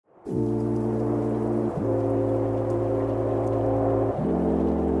I'm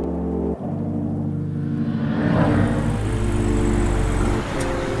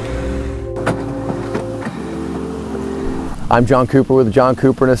John Cooper with John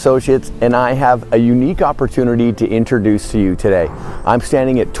Cooper & Associates, and I have a unique opportunity to introduce to you today. I'm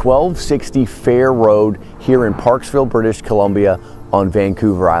standing at 1260 Fair Road here in Parksville, British Columbia on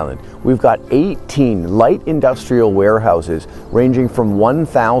Vancouver Island. We've got 18 light industrial warehouses ranging from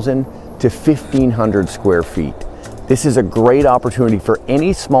 1,000 to 1,500 square feet. This is a great opportunity for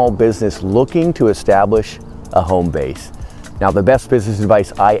any small business looking to establish a home base. Now, the best business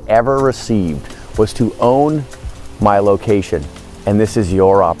advice I ever received was to own my location, and this is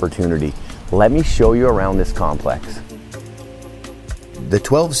your opportunity. Let me show you around this complex. The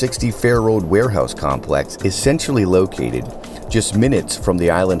 1260 Fair Road Warehouse Complex is centrally located just minutes from the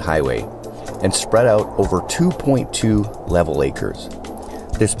Island Highway and spread out over 2.2 level acres.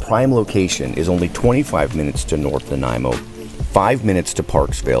 This prime location is only 25 minutes to North Nanaimo, 5 minutes to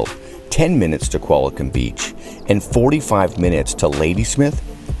Parksville, 10 minutes to Qualicum Beach, and 45 minutes to Ladysmith,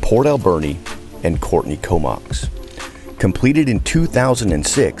 Port Alberni, and Courtenay Comox. Completed in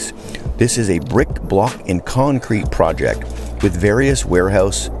 2006, this is a brick, block, and concrete project with various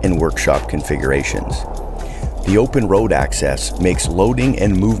warehouse and workshop configurations. The open road access makes loading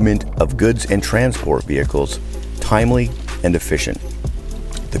and movement of goods and transport vehicles timely and efficient.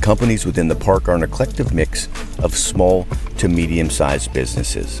 The companies within the park are an eclectic mix of small to medium-sized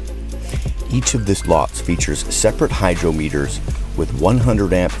businesses. Each of these lots features separate hydrometers with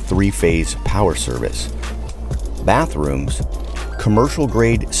 100 amp 3-phase power service, bathrooms,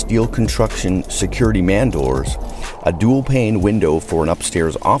 commercial-grade steel construction security man doors, a dual-pane window for an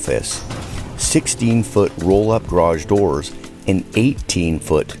upstairs office, 16-foot roll-up garage doors, and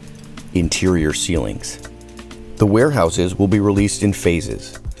 18-foot interior ceilings. The warehouses will be released in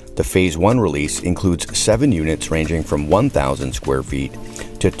phases. The Phase 1 release includes 7 units ranging from 1,000 square feet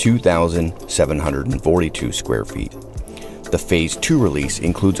to 2,742 square feet. The Phase 2 release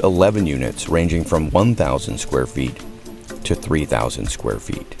includes 11 units ranging from 1,000 square feet to 3,000 square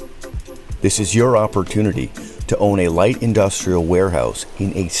feet. This is your opportunity to own a light industrial warehouse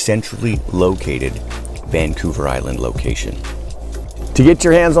in a centrally located Vancouver Island location. To get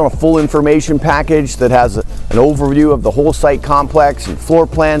your hands on a full information package that has an overview of the whole site complex and floor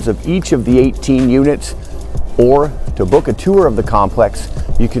plans of each of the 18 units, or to book a tour of the complex,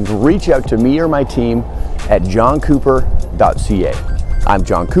 you can reach out to me or my team at johncooper.ca. I'm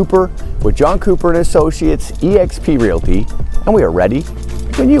John Cooper with John Cooper & Associates eXp Realty, and we are ready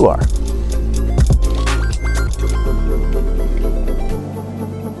when you are.